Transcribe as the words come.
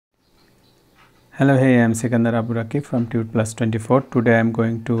Hello, hey, I am Sikandar Abdurraqib from TDA2050. Today I am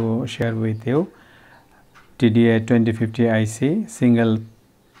going to share with you TDA2050 IC single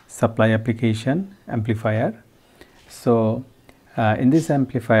supply application amplifier. So in this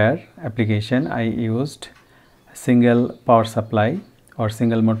amplifier application I used single power supply or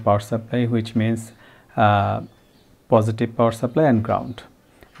single mode power supply, which means positive power supply and ground.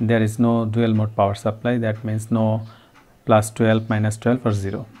 There is no dual mode power supply, that means no plus 12 minus 12 or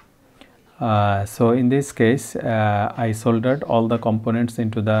 0. So in this case I soldered all the components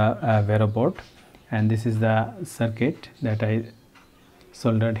into the veroboard, and this is the circuit that I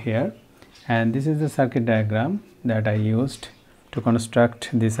soldered here, and this is the circuit diagram that I used to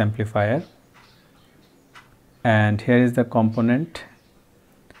construct this amplifier. And here is the component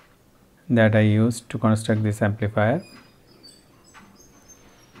that I used to construct this amplifier,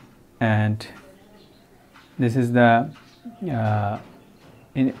 and this is the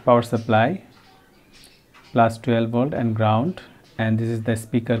in power supply plus 12 volt and ground, and this is the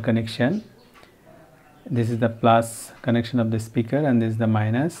speaker connection. This is the plus connection of the speaker and this is the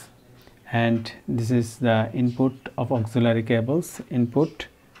minus, and this is the input of auxiliary cables, input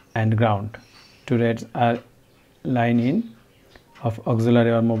and ground. Two reds are line in of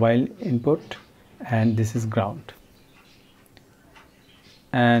auxiliary or mobile input, and this is ground.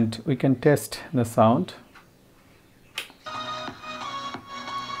 And we can test the sound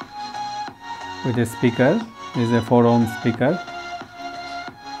with a speaker. This is a 4 ohm speaker,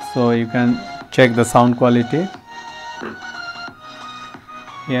 so you can check the sound quality.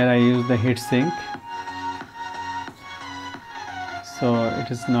 Here I use the heat sink, so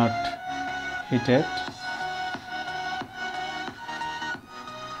it is not heated.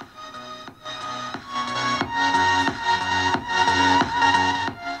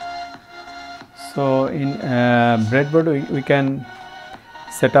 So in breadboard we can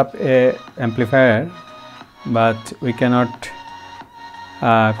set up a amplifier, but we cannot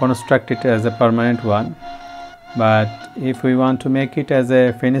construct it as a permanent one. But if we want to make it as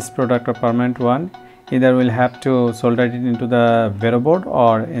a finished product or permanent one, either we'll have to solder it into the veroboard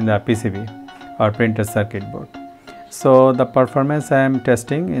or in the PCB or printed circuit board. So the performance I am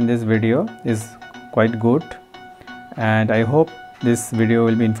testing in this video is quite good, and I hope this video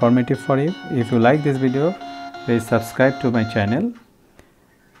will be informative for you. If you like this video, please subscribe to my channel.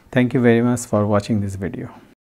 Thank you very much for watching this video.